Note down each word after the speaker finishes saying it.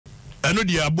eno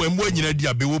dia abo emu anyina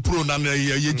dia be wo pro na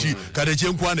yeji kadeche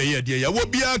nkwa na ye dia ya wo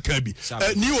bia ka bi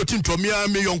ni otintomia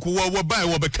me yonko wo bai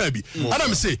wo be ka bi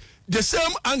adam say the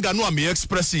same anger no am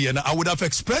express here, and I would have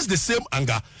expressed the same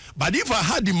anger. But if I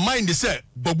had in mind, they say,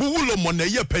 Gborbu Wulomo na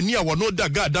ye penny I no da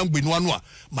Adangbe no,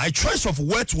 my choice of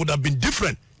words would have been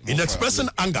different in expressing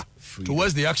anger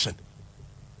towards the action.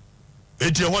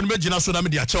 It is one major national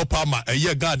media chao palma a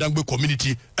year Adangbe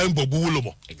community and Gborbu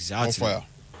Wulomo. Exactly.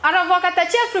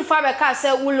 Okatakyie Afrifa be ka say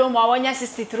Wulomo awanya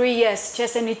 63 years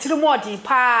chese ni tirimodi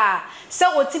pa say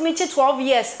otimichi 12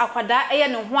 years akwada eye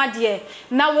ne ho ade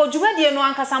na wodwumade no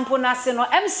ankasa mpo na se no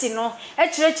MC no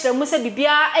ekirekire mu se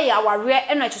bibia eye aware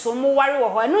eno achiso mu ware wo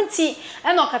ho enu nti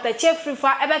eno Okatakyie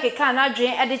Afrifa ebe keka na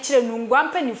adwen ede kire nungwa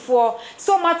mpanifo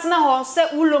so matena ho say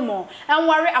Wulomo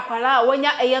enware akwala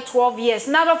awanya eye 12 years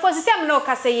na rofo system no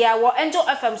ka say ya wo Angel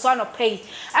FM so no pay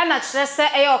ana kire se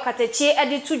eye Okatakyie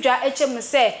ede tudwa echem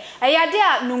se ayade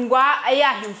a nungwa aya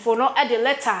ahimfo no e de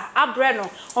letter abre no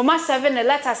o ma 7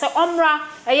 letter say omra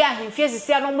aya ahimfie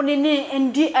sisia no mo ni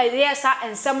ndi ayesa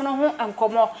ensem no ho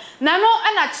enkomo na no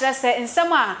ana kire se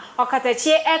ensem a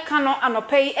Okatakyie e ka no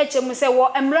anopai echem se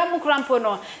wo emra mu krampo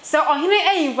no se ohene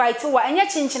e invite wo anya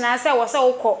chinchina se wo se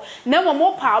wokọ na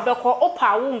mo pa obekọ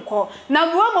opa wo nko na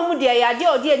bro mu de ayade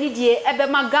odi ani die ebe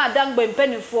ma Adangbe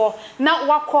mpanifo na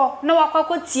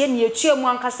wakọ tie ne etua mu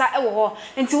ankasa e wo ho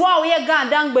nti wa wo ye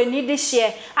Adangbe ni de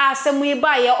hye asemu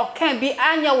iba ye okan bi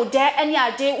anya wo de ani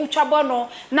ade utwabo no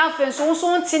na afenso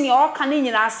so nti ne oka ne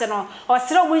nyina ase no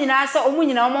osere mu nyina ase omu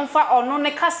nyina omfa ono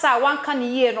ne kasa wanka ne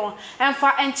ye no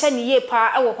emfa enche ne ye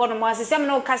pa e wo ho no mo asesem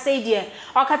no kasa idie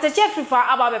Okatakyie Afrifa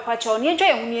aba be pa cho ne edwa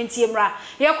ye hu ne ntie mra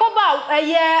yekoba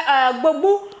eye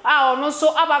Gborbu a ono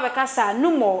so aba be kasa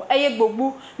numo eye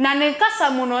Gborbu na ne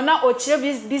kasa mu no na okire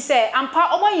bi se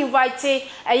ampa omo invite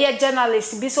eye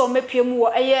journalist bi se o mepie mu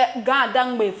wo eye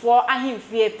Adangbe for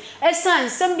ahimfie esan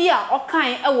nsem a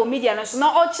okan ewo media no so na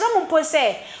o kire mu mpo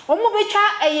se omo betwa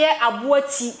eye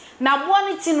aboati na aboa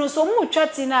ne ti no so mu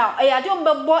twati na eye de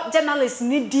ombebo journalist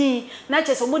ni din na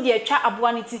chese omo de atwa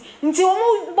aboa ne ti nti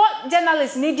omo bo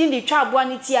journalist ni din de twa aboa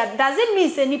ne ti does it mean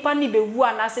say nipa ni bewu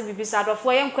ana se bibisa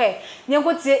adofo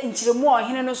yenko tie nchiremu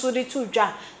ohene no so de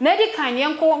tudwa na de kan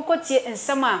yenko tie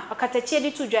nsem a Okatakyie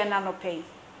de tudwa na no pay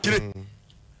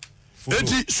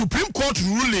Eti Supreme Court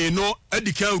ruling no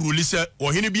edika rule say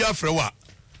ohene bi afrewa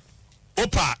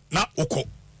opa na okọ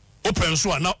open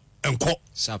so na enko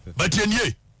but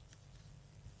enie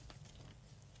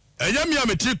eyami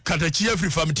ameti Okatakyie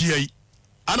Afrifa mti yi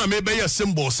ana me be ye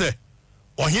symbol say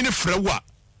ohene frewa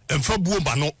emfa buo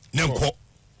ba no ne enko.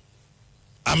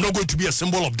 I'm not going to be a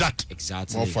symbol of that.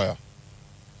 Exactly. More fire.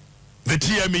 The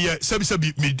TME,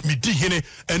 Sabi, me,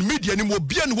 and media anymore,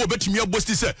 be and wo bet me a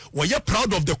boasty say, well, you're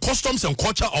proud of the customs and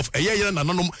culture of a year and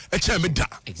anonymous. Nobody.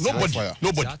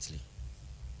 Exactly.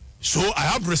 So I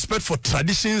have respect for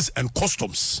traditions and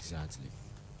customs. Exactly.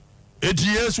 8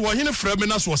 years, were in a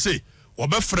freminas was say, or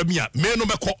be fremia, me no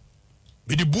mako,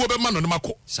 be the boobe man on the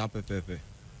mako. Sapepepe.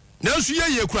 Now, so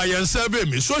ye cry and survey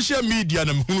me social media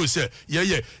and who say,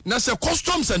 now say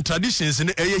customs and traditions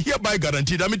and hereby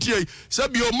guaranteed. I mean, say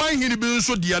your mind in the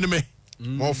so the anime.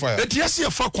 More fire. But yes, you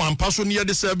fuck one person near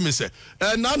the serve me say,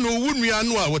 and now no wound me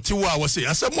know what you was say.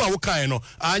 I said, more kind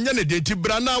of, and yana de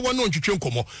Tibrana, one on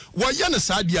Chunkomo. Why yana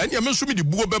sadia, and you must be the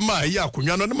Bubema,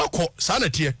 Yakuyan and Mako,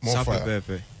 sanity. More fire.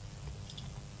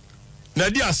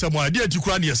 Nadia, some idea to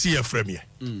cry near see a frame here.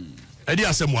 Edi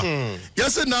asemwa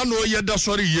yes na no ye da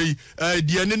sori ye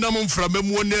de aninam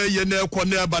mframam ne ye na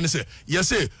ekone ba ne se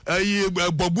yes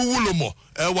Gborbu Wulomo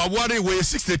wa ware we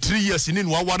 63 years ni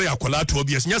no ware akola to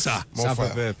obi yes nyasa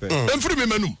emfiri me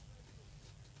manum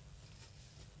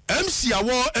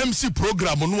MC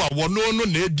program no awo no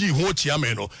na edi ho chia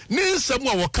me no ne nsem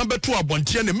a wo ka beto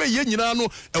abonte ne me ye nyina no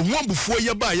ehwo ambufuo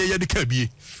ye ba ye de ka bie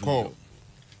ko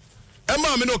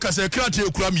ema me no ka se krate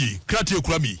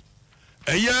ekurami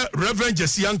Reverend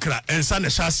Jesse Ankra and San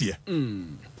Shasia.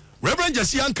 Reverend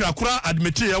Jesse Ankra Kura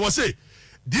admitted, I was say,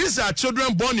 these are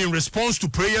children born in response to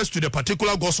prayers to the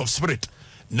particular gods of spirit.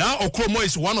 Now Okromo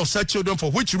is one of such children, for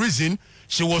which reason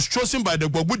she was chosen by the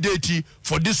Gborbu deity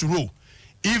for this role.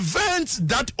 Events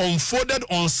that unfolded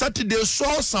on Saturday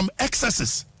saw some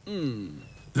excesses.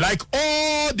 Like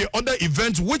all the other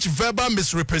events, which verbal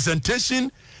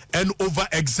misrepresentation and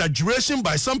over-exaggeration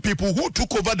by some people who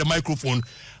took over the microphone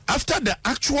after the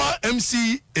actual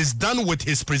MC is done with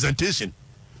his presentation.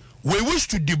 We wish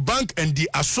to debunk and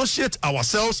de-associate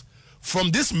ourselves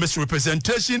from this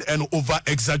misrepresentation and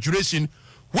over-exaggeration,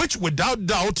 which without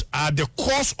doubt are the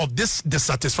cause of this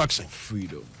dissatisfaction.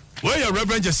 Freedom. Where your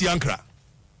Reverend Jesse Ankra?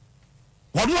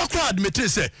 Wadu akwa admit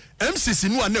say MCC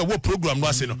no na wo program no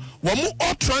ase no. Wo mo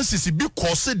all trances be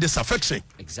cause disaffection.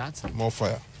 Exactly. More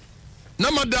fire.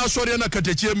 Na mada sorry na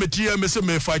Okatakyie metie me say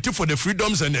me fight for the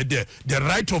freedoms and the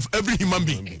right of every human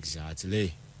being.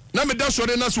 Exactly. Na me da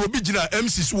sorry na so obi gina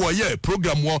MCC wo ye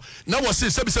program wo na wo say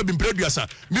sebi mpreduasa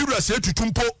miwura say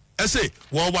tutumpo say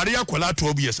wo ware akola to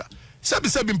obi yesa.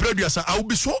 Sebi mpreduasa I will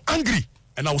be so angry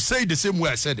and I will say the same way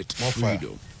I said it. More fire.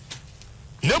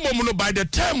 No, by the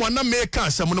time when I make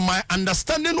my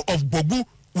understanding of Gborbu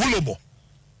Wulomo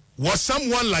was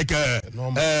someone like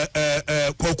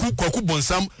Koku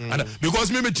Bonsam,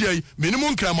 because maybe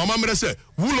minimum crime, Mamma say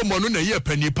Wulomo no ye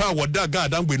penny power what that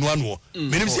God and win one war.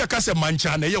 Minimum Siakasa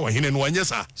Mancha and a hin and 1 year.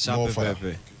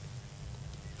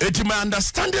 It's my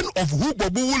understanding of who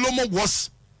Gborbu Wulomo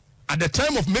was at the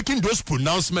time of making those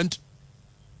pronouncements.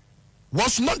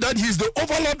 Was not that he's the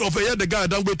overlord of the guy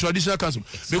Adangbe traditional council.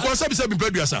 Because sabi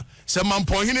preduasa se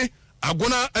mampo hene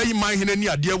agona ayi man hene ni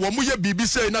ade wo mo ye bibi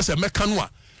say na se mekano a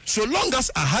so long as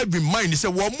I have in mind say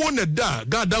wo mo ne da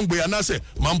God Adangbe ana say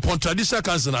mampo traditional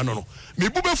council na no me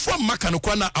bu be form maka no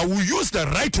kwana I will use the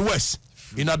right words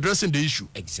in addressing the issue.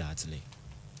 Exactly.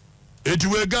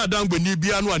 Etuwe God Adangbe ni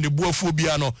bia no ane buafu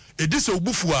bia no edise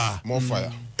obufu a more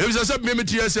fire. If you say me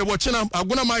say watching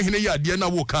agona man hene ya de na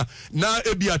woka na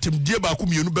ebi atem die ba ko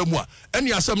mienu ba mu a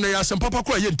ene asem na ya asem papa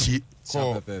ko ayentie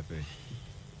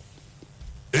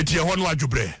etie ho no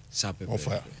adwobre More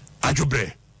fire.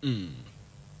 adwobre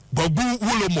Gborbu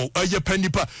Wulomo aye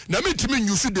panipa na metimi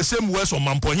nyusu the same words on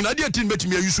mampo hina de tin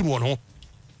metimi ayusu no ho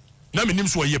na menim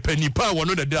so aye panipa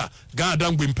wono de da God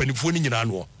Adangbe mpanifo ni nyina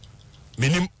no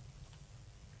menim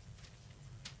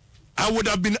I would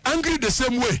have been angry the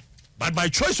same way. But my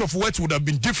choice of words would have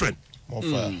been different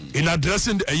in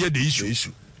addressing the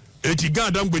issue. Eti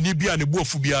God Adangbe ni bia ne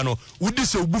buafu bia no wudi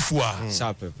se obufu a.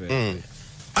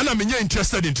 Ana me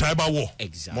interested in tribal war.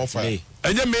 Exactly.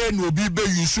 Enye me no obi be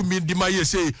yusu mi di maye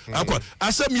say akwa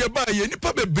asem ye ba ye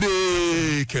nipa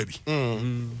bebre kabi.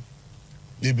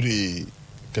 Bebre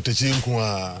Okatakyie nko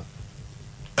a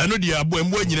eno dia abo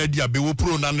emo nyina dia be wo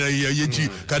pro na ye ji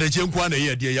Okatakyie nko na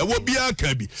ye dia ya wo bia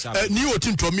kabi ni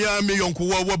otintomia me yonko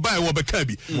wo bai wo be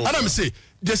kabi. Ana me say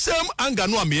the same anger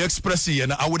no am expressing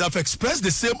and I would have expressed the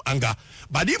same anger,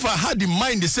 but if I had in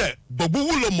mind say Gborbu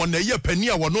Wulomo na ye pani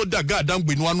a wono da God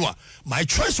Adangbe no ano a my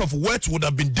choice of words would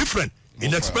have been different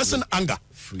in expressing anger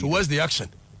towards the action.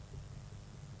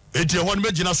 Eti e won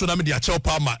me gina so na me dia chew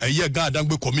pa ma ye God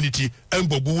Adangbe community and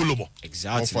Gborbu Wulomo.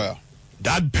 Exactly.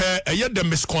 That pair the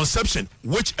misconception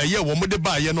which wo mo de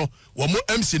ba ye no wo mo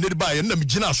MC ne de ba ye na me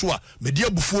gina so a me dia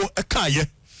bufuo e ka ye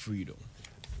Freedom.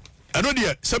 I know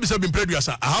the sebi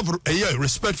preduasa I have a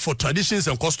respect for traditions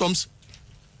and customs,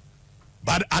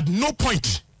 but at no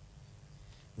point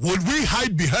would we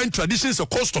hide behind traditions and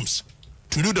customs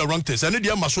to do the wrong things. I know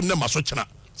the maso ne maso chana.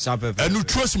 And you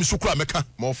trust me sukura meka.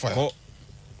 more fire.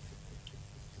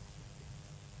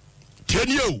 10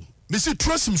 years. Missy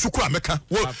trust him sukura meka.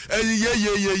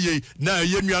 Ye na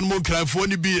ye nuan mo nkranfo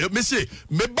ni bi me say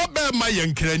me baba ma ye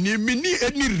nkrani me ni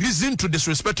any reason to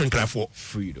disrespect nkranfo.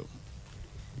 Freedom.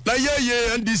 Na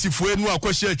ye NDC fo enu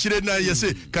akwahye akire na ye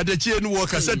se Okatakyie nu wo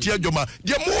kasati adwoma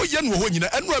de mo ye no ho nyina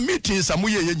enu a meeting samu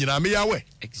ye nyina me yawe.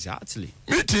 Exactly.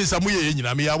 Meeting samu ye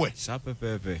nyina me yawe.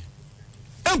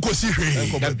 Enkosi hwe.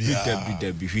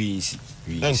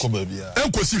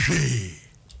 Enkosi hwe.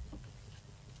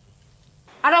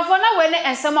 Arafona we ne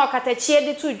ensem Okatakyie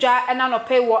de to dwa ena no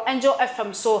pay wo Angel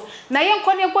FM so na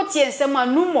yenko ne kotie ensem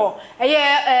anumo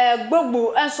eye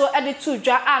Gborbu enso e de to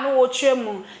dwa anu wo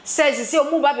twemu says se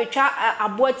omu ba betwa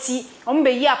aboati ombe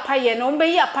yi apaye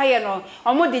no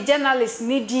omu de journalist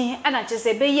ni din ana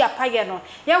chese be yi apaye no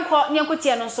yenko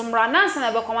tie no so mra nansa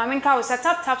na be koma menka wo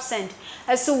tap send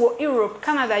eso wo Europe,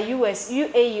 Canada, US,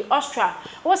 UAE, Australia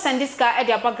wo send this guy e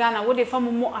de abagana wo de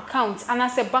famu account ana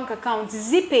se bank account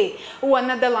Zipe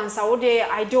wo Netherlands I would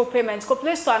ideal payments go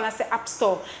Play Store and say App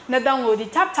Store na download the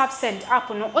tap send app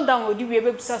no or download the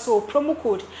website so promo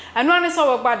code and one is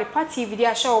all about the party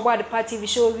video show about the party we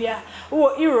show we are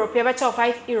Europe you better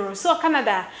 €5 so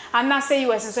Canada and now say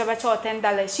US so better $10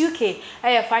 UK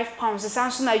 £5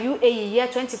 Samsung na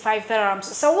UAE 25 dirhams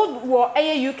so what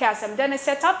UK as then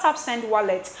set tap send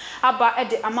wallet about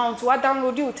the amount what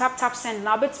download you tap send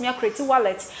na obetimi create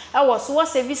wallet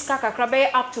was service kakra be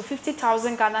up to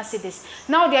 50,000 Ghana cedis.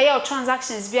 Now there are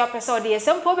transactions via person or the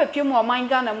simple be pure more mind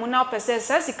Ghana mu now person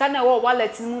sika na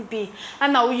wallet mu bi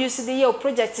and now use the your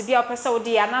project via person or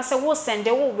the and say wo send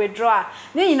wo withdraw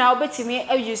na nyina obetimi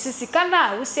use sika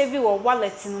na wo save your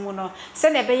wallet mu no se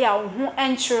na be ya ho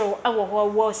entry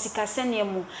wo sika sene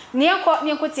mu ne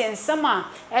ekoti ensama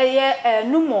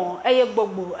numo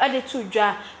Gborbu ade to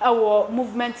dwa our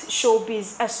movement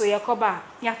showbiz eso yakoba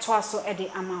ya to aso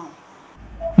ede amount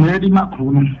Nedi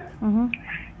makuru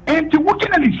enti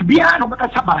wukena lisbia no beka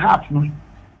saba hat no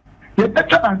ye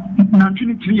beta na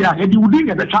 23 years ye di wudi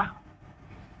ye beta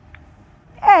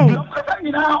eh kata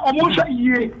nyina omusha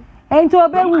iye enti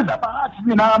obewu saba hat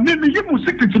nyina me yimu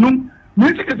secret no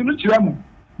me secret no kiremu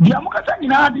dia mo kata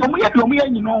nyina de omuye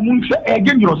nyina omunhwe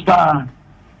dangerous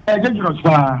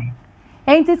pa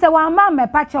enti se wa ma me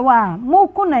pache wa mu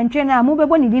ku na ntwe na mu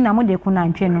bebo ni di na mu de ku na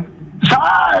ntwe no sa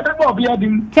e be obi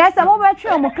adim chese mu be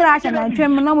twe mu crash na ntwe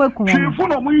mu na weku chifu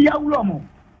no mu ya Wulomo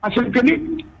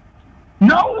asenkeni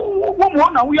na wo mo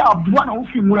na wo ya aboa na wo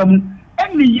fi nwura mu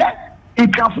eni ye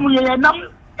nkafo ye nam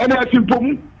ene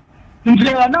afipom nti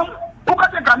ye nam wo ka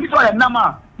te ka mi so ye nam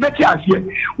a meti asie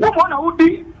wo mo na wo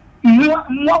di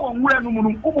mwa wo nwura no mu no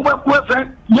wo bo ko efe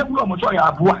ye Wulomo so ya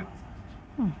aboa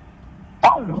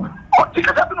oh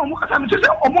tika tabi no mu ka mi se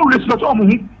o mo respect o mo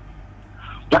hu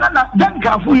na dan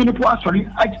nkafo ye ne po asori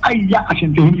ayya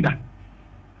asente hida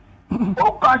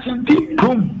o ka asente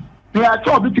kom ne ya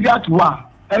to bi tiga tuwa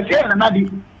na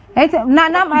di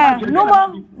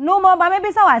no more but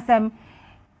maybe so asem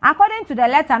according to the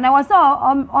letter I was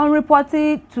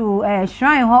unreported to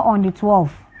shrine hall on the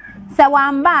 12th say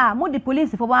wamba mu the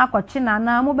police for ba akọchi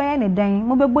na mu be ne den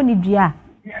mu be boni dua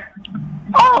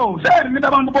oh say me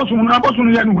da ban bosu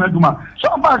no ya nu aduma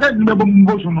so ba say me be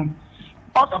bosu no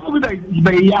o to fu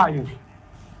be ya yo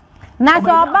na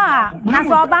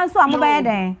so ba nso amu be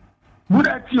den mu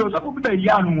da ti o so fu be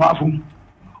ya nu afu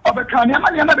obekani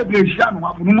amani na be bleshia no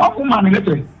afu no afu ma ne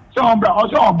lete so ombra o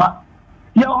so oba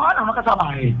ye o na no kasa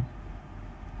ba he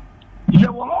ye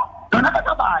wo na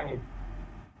kasa ba he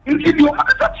inti di o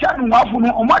kasa tia no afu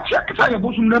no o ma chia kasa ye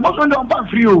bosu no bosu ndo ompa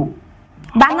free o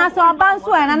ba na so oba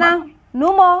nso e nana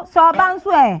no mo so oba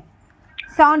nso e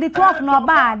so on the 12th no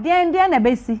ba den na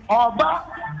besi oba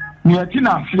ni ati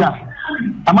na afia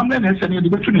amamle na ese ne de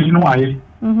betu ne no aye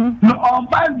no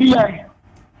oba die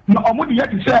no omudi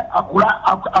yeti se akura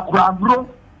agro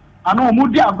ana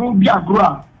omudi agro bi agro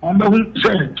a ombe hu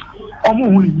se omo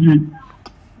hu ni yie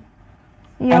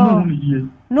omo hu ni yie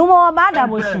no mo ba da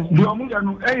bo shi di omo ya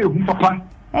no hu papa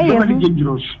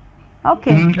dangerous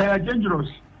okay dangerous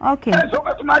okay so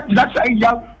ka ma that say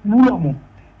ya Wulomo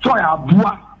so ya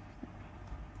bua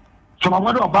so ma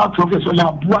wado about professor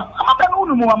ya bua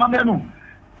amame no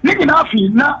ni na afi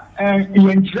na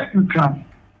yenchire nkan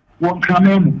won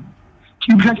kramemu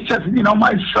chef ni na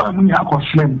my son mu ya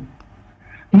kosem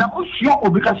na osio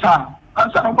obikasa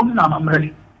ansa na komi na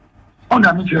amamre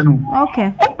onda mi chire no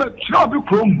okay obe chire obi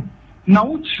krom na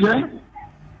wo chire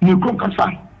ni krom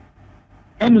kasa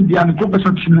eni dia ni krom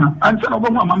kasa china ansa na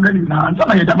obo mu amamre ni na ansa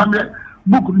na ye da amamre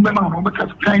book ni me ma no obe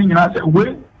kasa kan ni na say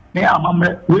we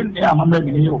amamre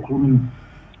ni ye okrom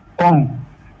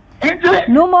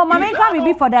no more mama can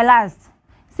be for the last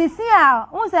Sisia,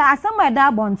 who say asama da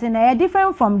bontin are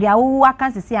different from their who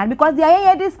can Sisia because they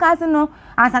are discussing no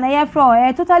as an air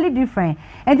from totally different.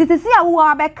 And this is who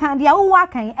are back and they are who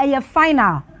can a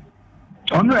final.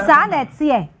 Sanet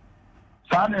here.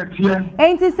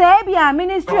 Ain't it say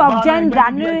Ministry of Gender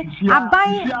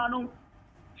Abai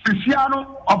Sisiano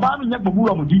Obama Gborbu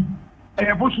Wulomo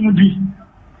Bosumudi.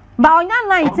 But on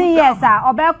 19 years,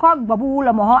 Gborbu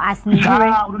Wulomo as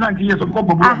Nigeria. 19 years of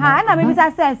Gborbu. Aha, na maybe I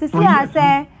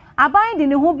say, abide in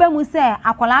the Hubemu say,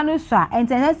 Akolano sha, and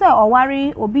then say, or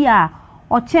worry, Obia,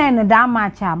 or chain da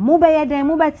matcha, Mubaya de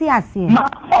Mubatiasi.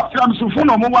 I'm so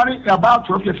full of worry about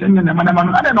to your sending the man.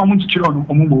 I don't know much children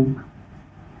or Mumu.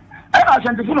 I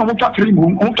sent the phone of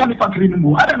Okatakyie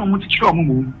Afrifa. I don't know much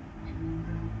children.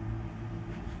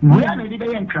 We are the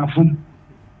day and Krafum.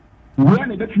 We are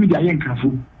the media and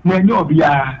Krafum. When you be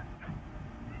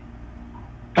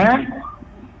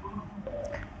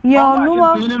yo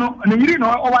no you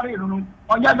know over there no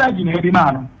on your dad in heavy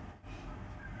man.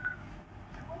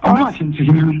 I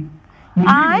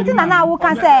think now we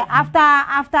can say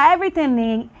after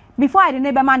everything before I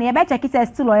didn't money I bet check it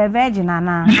still a virgin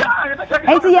na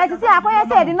yes see I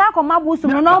said na come abusu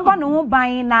no number no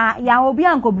buy na ya obi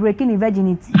anko breaking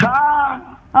virginity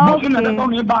okay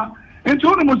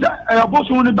into no mo say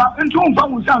bosu no ba into on fa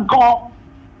mo say anko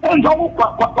on fa wo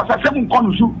kwasa sem nko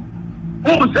no so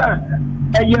o say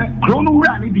eye krono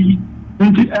wura ni bi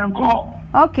nti enko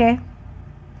Okay.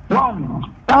 One.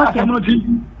 Okay.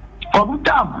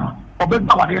 Obudam.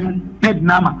 Obedba wade need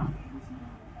nama.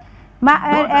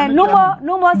 Ma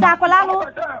no more sakolano.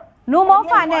 No more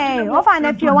fane.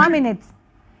 Ofane for 1 minute.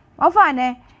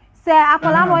 Ofane say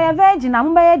akolano ye virgin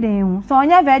am be den. So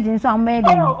onye virgin so am be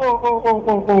den.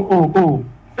 Oh.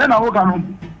 Then I work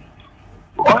on.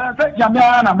 Oh,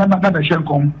 Jamia na member be share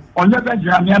kom. Onye virgin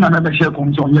Jamia na member share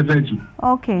kom so onye virgin.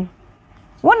 Okay.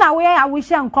 Wona we a we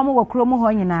share kom wo krom ho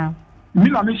nyina. Mi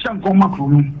na me share kom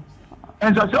makro.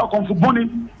 En so say kom fu boni.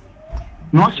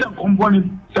 No share kom boni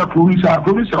say kro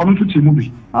say onu tuti mu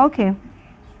bi. Okay.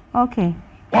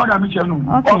 What am I saying?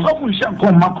 Also fu share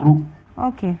kom makro.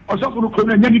 Okay. Also fu kro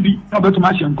na nyani bi na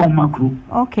betuma share kom makro.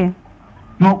 Okay.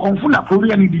 No konfu na kro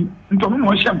ya ni bi. Nto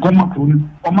no share kom makro ni.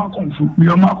 O ma konfu, mi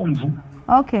o ma konfu.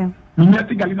 Okay. Mi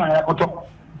ti gali na ya koto.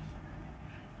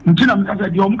 Ntina mi ka say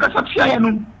di o mu ka sa tia ya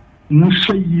no. Mu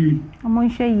hweye. Omu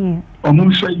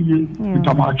hweye.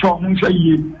 Itamacho mu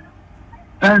hweye.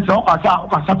 En so o ka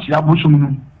sa tia bosum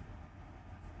no.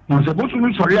 No se bosum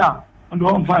no sori a, ndo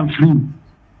o fan free.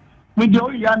 Mi de o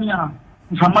ya ni a,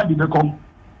 nfama di be kom.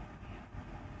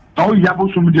 O ya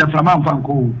bosum di afama nfan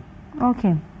ko.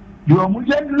 Okay. Di o mu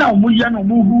ye na o mu ye no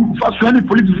mu hu fa so ni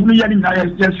police fu ni ya ni na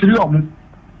ya siri o mu.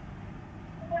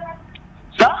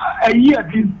 Sa ayi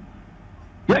abi.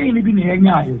 Ya ni bi ni ya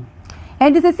nya aye.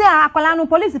 And this is akola no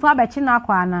police for abechi na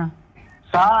akwa na.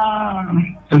 Sa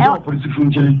e police fu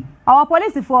nje. Our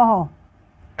police for ho.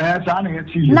 Sa na ye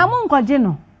ti. Na mu nkoje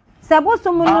no. Se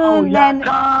bosum no then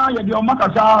ya di o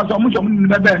maka sa so mu ni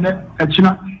be be ne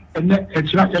echina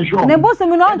ya sure. Ne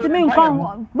bosum no ntimi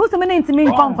nkon. Bosum no ntimi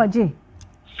nkon nkoje.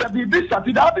 Se bi bi sa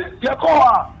ti da bi ye ko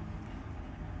a.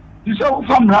 Di se o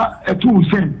famra etu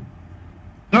sen.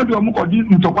 No di o mu ko di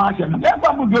ntokwa asem. E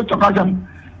ba mu di ntokwa asem.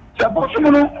 Se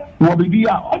bosum no wo bibi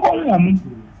a onko nwo mu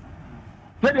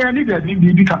se de ni de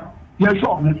bibi ka ye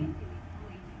so mu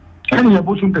eni ye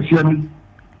bosum kase no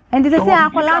and this say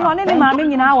akola no ne ma me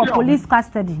nyina wa police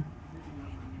custody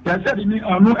ya se ni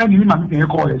anu eni ni ma me ke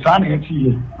ko ye sa na ye ti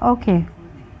ye okay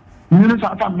ni no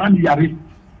sa ta na ni yare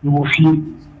ni wo fie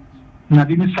na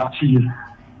de ni sa ti ye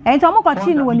en to mo ko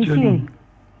chi ni wo ni fie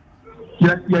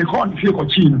ye ko ni fie ko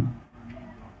chi ni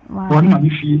wo ni ma ni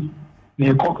fie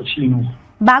ne ko ko chi ni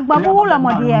ba Gborbu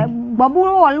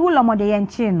Wulomo de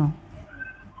yenchi no.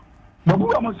 Gborbu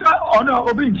Wulomo say ona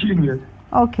obi nchi ni.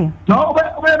 Okay. No,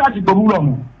 obi na ti Gborbu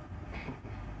Wulomo.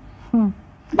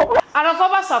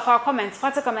 Alafaba so for comments, for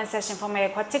the comment section for my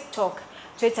TikTok,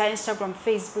 Twitter, Instagram,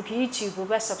 Facebook, YouTube,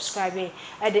 we subscribe e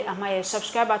my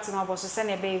subscribe button na boso send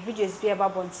e videos be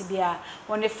about bonti bia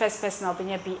one first person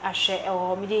obenya bi a share e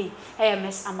ho me dey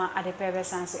AMS ama ade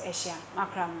person so e share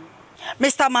makram.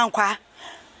 Mr. Mankwa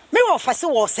me office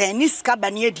was any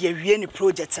scabania de awie ni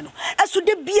project no eso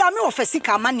de bia me office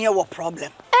ka ma ne wo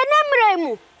problem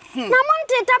enemremu na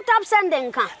monte tap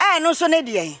sending ka no so ne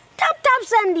de tap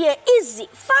send here easy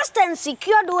fast and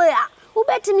secured way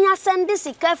ubetimi send this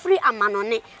free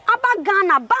amanone aba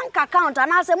Ghana bank account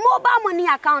and as a mobile money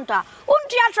account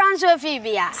untia transfer fee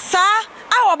bia sa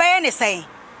a obaye ne say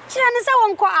kire ne say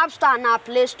won ko App Store na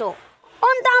Play Store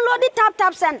on download the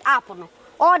tap send app no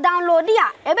or download ya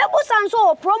ebebusan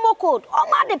so promo code o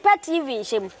ma de pet TV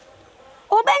shim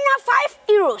obenya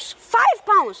 €5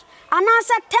 £5 and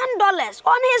answer $10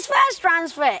 on his first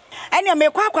transfer enya me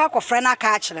kwa friend aka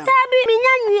akire tabi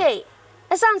minyanwie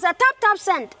esanse tap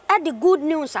send at the good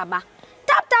news aba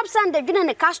tap send the gina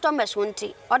ne customers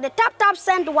wonti or the tap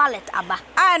send wallet aba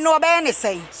no obey ne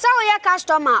say so your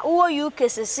customer wo UK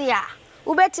sesia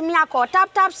ubetimi akọ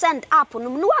tap send app no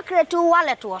no create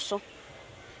wallet wo so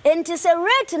enti se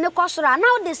rate ne kosora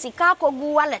now the sika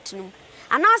kogu wallet no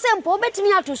anase mpo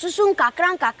betimi atosusu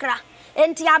nkakra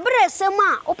enti abre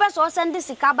sema opeso send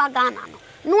sika ba Ghana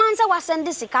no anse wa send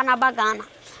sika na ba Ghana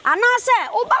anase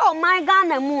oba o my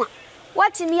Ghana mu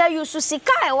watimi use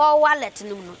sika e wo wallet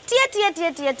no tie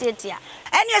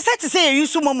eni se say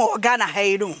use momo Ghana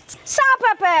hairu sa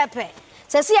pepepe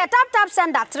se si tap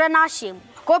send atre na shim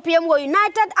kopiem wo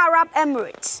United Arab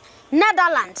Emirates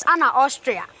Netherlands and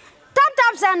Austria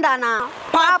tap send na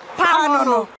papa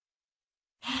no